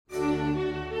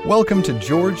Welcome to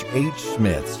George H.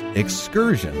 Smith's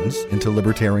Excursions into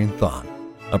Libertarian Thought,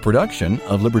 a production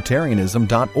of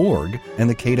Libertarianism.org and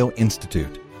the Cato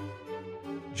Institute.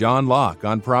 John Locke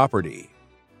on property.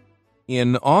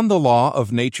 In On the Law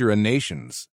of Nature and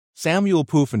Nations, Samuel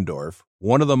Pufendorf,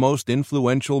 one of the most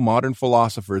influential modern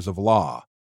philosophers of law,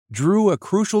 drew a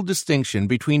crucial distinction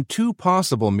between two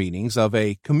possible meanings of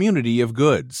a community of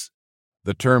goods.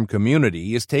 The term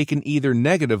community is taken either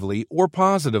negatively or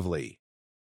positively.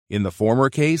 In the former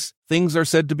case, things are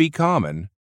said to be common,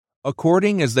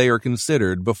 according as they are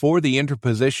considered before the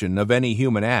interposition of any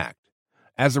human act,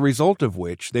 as a result of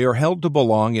which they are held to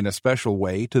belong in a special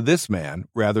way to this man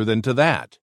rather than to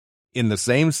that. In the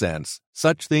same sense,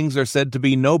 such things are said to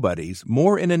be nobodies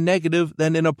more in a negative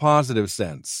than in a positive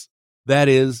sense. That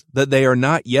is, that they are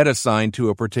not yet assigned to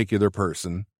a particular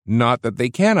person, not that they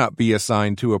cannot be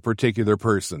assigned to a particular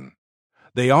person.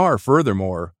 They are,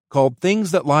 furthermore, called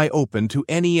things that lie open to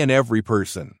any and every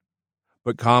person.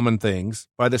 But common things,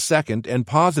 by the second and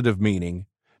positive meaning,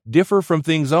 differ from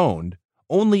things owned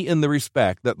only in the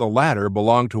respect that the latter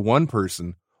belong to one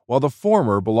person, while the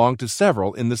former belong to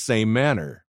several in the same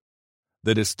manner.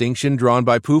 The distinction drawn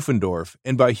by Pufendorf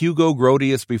and by Hugo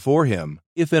Grotius before him,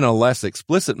 if in a less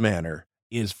explicit manner,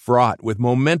 is fraught with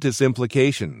momentous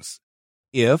implications.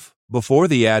 If, before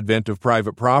the advent of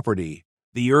private property,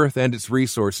 the earth and its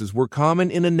resources were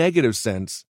common in a negative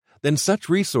sense, then such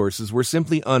resources were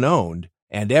simply unowned,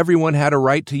 and everyone had a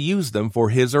right to use them for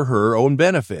his or her own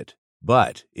benefit.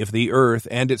 But if the earth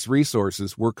and its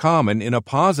resources were common in a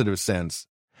positive sense,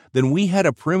 then we had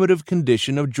a primitive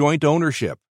condition of joint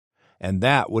ownership, and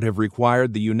that would have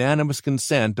required the unanimous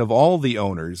consent of all the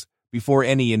owners before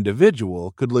any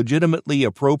individual could legitimately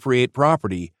appropriate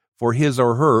property for his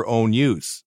or her own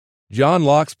use. John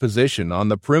Locke's position on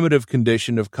the primitive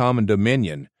condition of common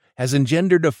dominion has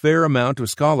engendered a fair amount of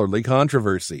scholarly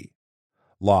controversy.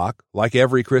 Locke, like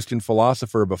every Christian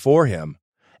philosopher before him,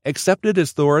 accepted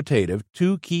as authoritative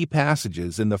two key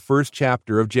passages in the first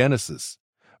chapter of Genesis,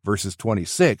 verses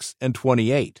 26 and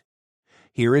 28.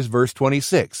 Here is verse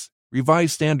 26,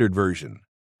 Revised Standard Version.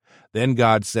 Then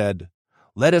God said,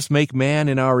 "Let us make man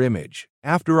in our image,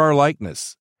 after our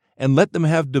likeness, and let them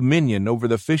have dominion over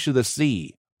the fish of the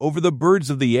sea, over the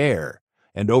birds of the air,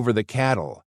 and over the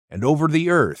cattle, and over the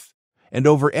earth, and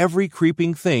over every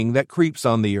creeping thing that creeps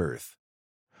on the earth."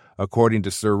 According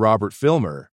to Sir Robert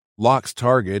Filmer, Locke's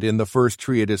target in the first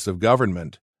treatise of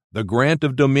government, the grant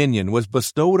of dominion was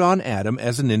bestowed on Adam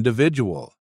as an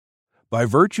individual. By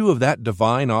virtue of that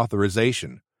divine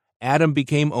authorization, Adam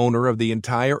became owner of the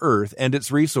entire earth and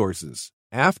its resources,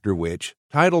 after which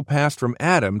title passed from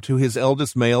Adam to his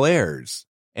eldest male heirs.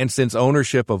 And since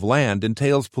ownership of land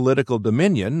entails political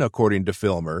dominion, according to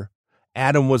Filmer,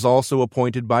 Adam was also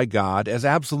appointed by God as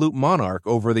absolute monarch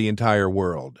over the entire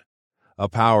world, a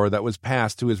power that was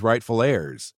passed to his rightful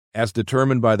heirs, as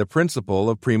determined by the principle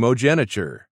of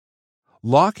primogeniture.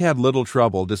 Locke had little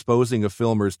trouble disposing of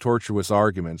Filmer's tortuous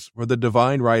arguments for the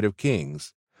divine right of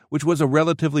kings, which was a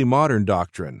relatively modern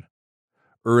doctrine.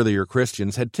 Earlier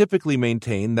Christians had typically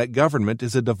maintained that government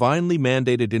is a divinely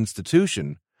mandated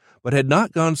institution, but had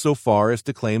not gone so far as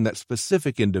to claim that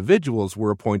specific individuals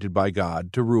were appointed by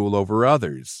God to rule over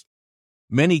others.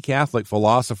 Many Catholic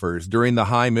philosophers during the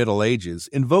High Middle Ages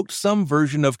invoked some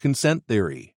version of consent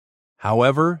theory.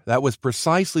 However, that was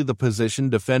precisely the position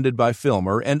defended by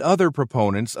Filmer and other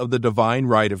proponents of the divine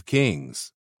right of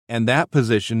kings. And that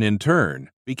position, in turn,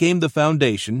 became the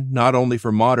foundation not only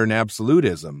for modern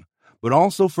absolutism, but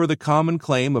also for the common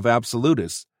claim of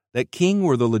absolutists that kings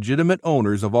were the legitimate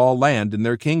owners of all land in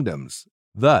their kingdoms.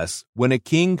 Thus, when a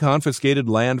king confiscated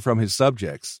land from his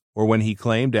subjects, or when he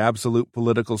claimed absolute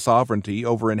political sovereignty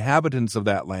over inhabitants of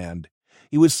that land,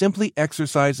 he was simply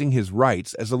exercising his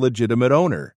rights as a legitimate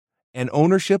owner, an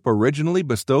ownership originally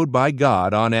bestowed by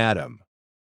God on Adam.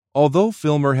 Although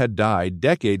Filmer had died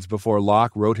decades before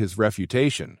Locke wrote his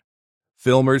refutation,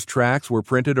 Filmer's tracts were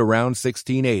printed around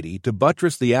 1680 to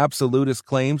buttress the absolutist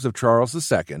claims of Charles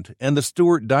II and the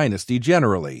Stuart dynasty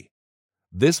generally.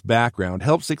 This background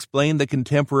helps explain the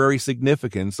contemporary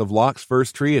significance of Locke's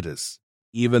first treatise,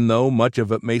 even though much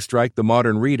of it may strike the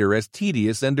modern reader as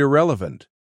tedious and irrelevant.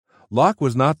 Locke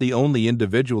was not the only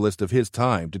individualist of his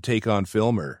time to take on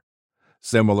Filmer.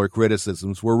 Similar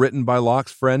criticisms were written by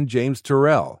Locke's friend James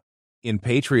Turrell in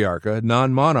Patriarcha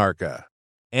non Monarcha,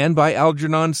 and by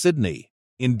Algernon Sidney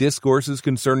in Discourses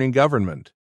Concerning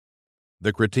Government.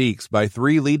 The critiques by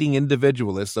three leading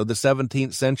individualists of the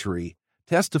 17th century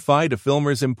testify to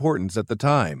Filmer's importance at the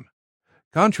time.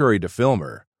 Contrary to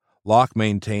Filmer, Locke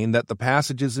maintained that the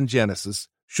passages in Genesis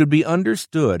should be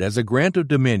understood as a grant of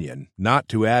dominion not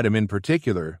to Adam in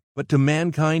particular, but to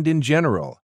mankind in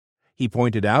general. He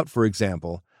pointed out, for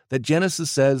example, that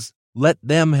Genesis says, "Let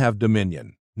them have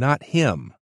dominion," not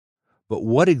him. But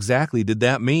what exactly did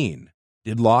that mean?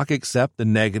 Did Locke accept the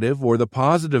negative or the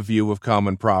positive view of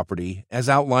common property as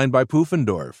outlined by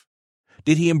Pufendorf?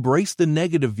 Did he embrace the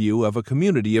negative view of a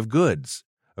community of goods,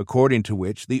 according to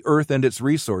which the earth and its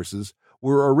resources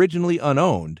were originally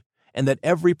unowned, and that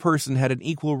every person had an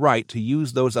equal right to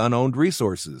use those unowned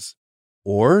resources?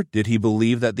 Or did he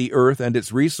believe that the earth and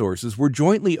its resources were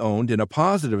jointly owned in a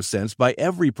positive sense by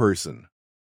every person?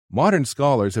 Modern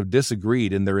scholars have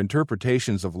disagreed in their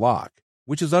interpretations of Locke,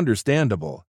 which is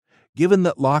understandable, given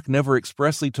that Locke never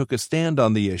expressly took a stand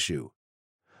on the issue.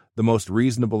 The most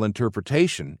reasonable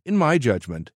interpretation, in my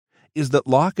judgment, is that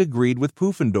Locke agreed with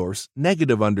Pufendorf's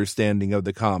negative understanding of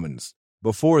the commons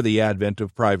before the advent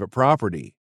of private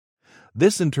property.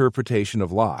 This interpretation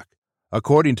of Locke,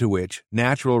 according to which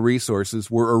natural resources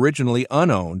were originally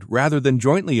unowned rather than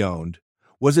jointly owned,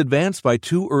 was advanced by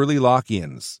two early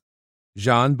Lockeans,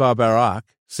 Jean Barbeyrac,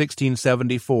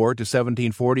 1674 to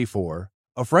 1744,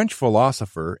 a French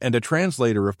philosopher and a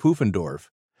translator of Pufendorf,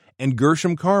 and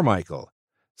Gershom Carmichael,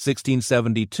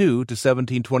 1672 to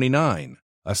 1729,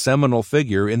 a seminal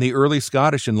figure in the early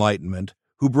Scottish Enlightenment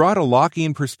who brought a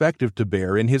Lockean perspective to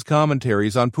bear in his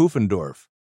commentaries on Pufendorf.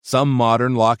 Some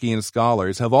modern Lockean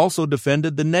scholars have also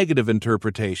defended the negative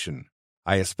interpretation.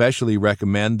 I especially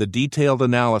recommend the detailed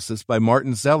analysis by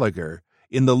Martin Seeliger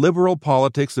in The Liberal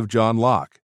Politics of John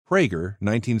Locke, Prager,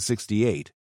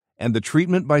 1968, and the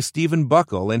treatment by Stephen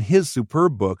Buckle in his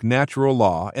superb book Natural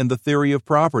Law and the Theory of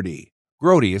Property,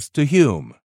 Grotius to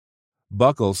Hume.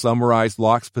 Buckle summarized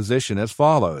Locke's position as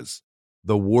follows: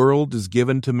 "The world is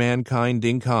given to mankind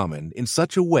in common in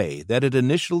such a way that it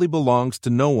initially belongs to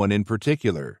no one in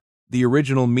particular, the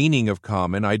original meaning of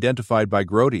common identified by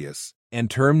Grotius, and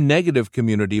termed negative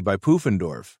community by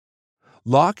Pufendorf.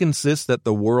 Locke insists that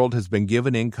the world has been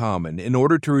given in common in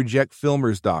order to reject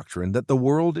Filmer's doctrine that the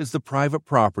world is the private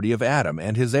property of Adam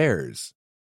and his heirs."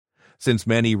 Since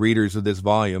many readers of this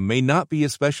volume may not be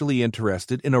especially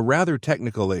interested in a rather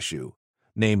technical issue,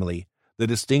 namely, the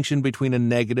distinction between a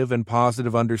negative and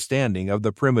positive understanding of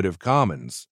the primitive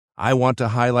commons, I want to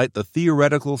highlight the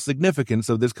theoretical significance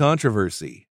of this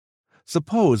controversy.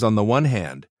 Suppose, on the one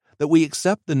hand, that we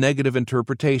accept the negative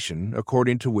interpretation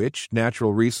according to which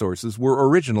natural resources were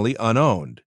originally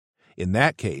unowned. In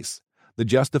that case, the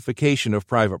justification of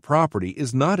private property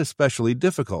is not especially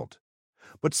difficult.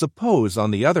 But suppose, on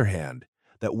the other hand,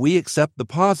 that we accept the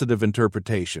positive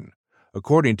interpretation,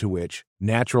 according to which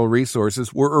natural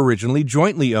resources were originally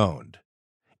jointly owned.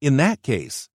 In that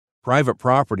case, private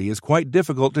property is quite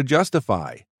difficult to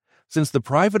justify, since the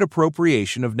private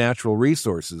appropriation of natural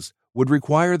resources would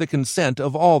require the consent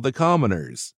of all the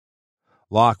commoners.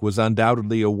 Locke was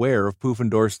undoubtedly aware of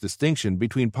Pufendorf's distinction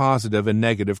between positive and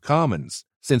negative commons,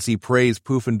 since he praised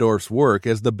Pufendorf's work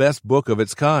as the best book of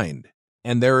its kind,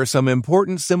 and there are some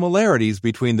important similarities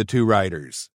between the two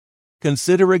writers.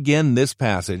 Consider again this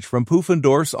passage from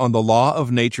Pufendorf's On the Law of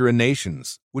Nature and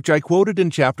Nations, which I quoted in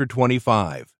Chapter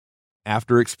 25.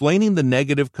 After explaining the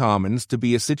negative commons to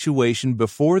be a situation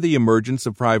before the emergence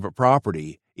of private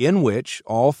property, in which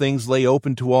all things lay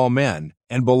open to all men,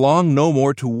 and belong no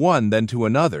more to one than to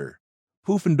another,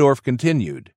 Pufendorf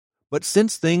continued, "But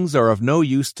since things are of no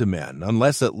use to men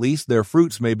unless at least their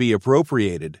fruits may be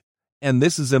appropriated, and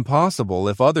this is impossible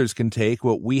if others can take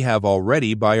what we have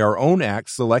already by our own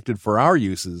acts selected for our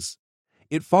uses,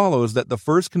 it follows that the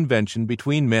first convention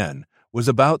between men was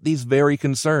about these very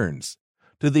concerns,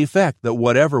 to the effect that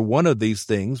whatever one of these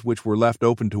things which were left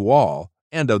open to all,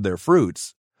 and of their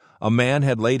fruits, a man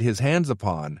had laid his hands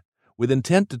upon, with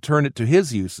intent to turn it to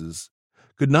his uses,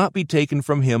 could not be taken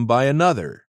from him by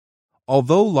another.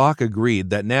 Although Locke agreed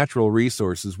that natural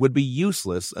resources would be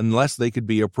useless unless they could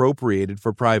be appropriated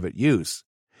for private use,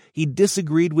 he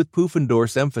disagreed with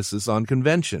Pufendorf's emphasis on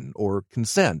convention, or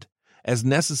consent, as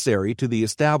necessary to the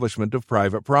establishment of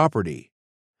private property.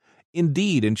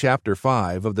 Indeed, in Chapter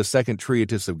 5 of the Second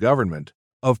Treatise of Government,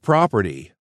 of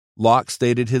Property, Locke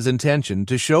stated his intention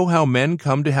to show how men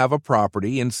come to have a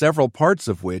property in several parts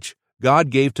of which God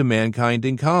gave to mankind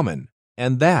in common,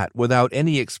 and that without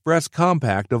any express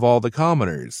compact of all the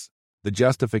commoners. The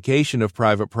justification of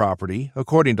private property,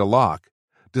 according to Locke,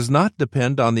 does not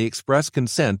depend on the express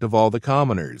consent of all the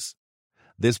commoners.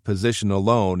 This position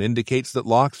alone indicates that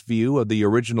Locke's view of the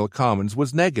original commons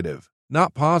was negative,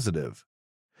 not positive.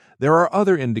 There are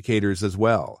other indicators as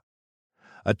well.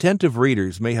 Attentive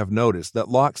readers may have noticed that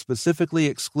Locke specifically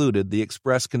excluded the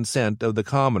express consent of the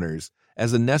commoners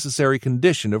as a necessary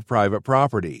condition of private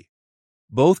property.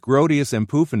 Both Grotius and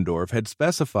Pufendorf had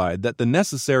specified that the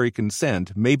necessary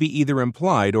consent may be either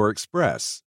implied or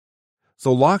express.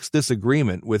 So Locke's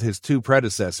disagreement with his two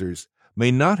predecessors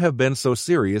may not have been so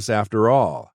serious after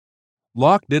all.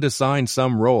 Locke did assign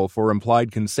some role for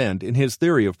implied consent in his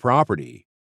theory of property,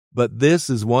 but this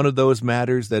is one of those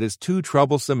matters that is too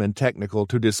troublesome and technical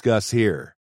to discuss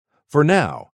here. For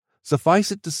now,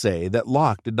 suffice it to say that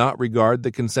Locke did not regard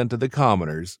the consent of the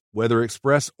commoners, whether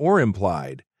express or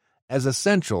implied, as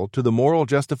essential to the moral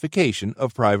justification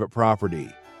of private property.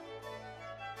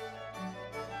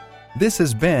 This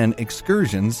has been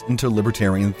Excursions into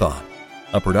Libertarian Thought,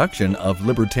 a production of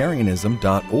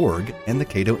Libertarianism.org and the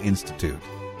Cato Institute.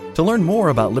 To learn more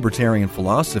about libertarian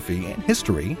philosophy and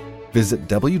history, visit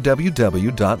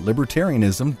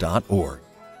www.libertarianism.org.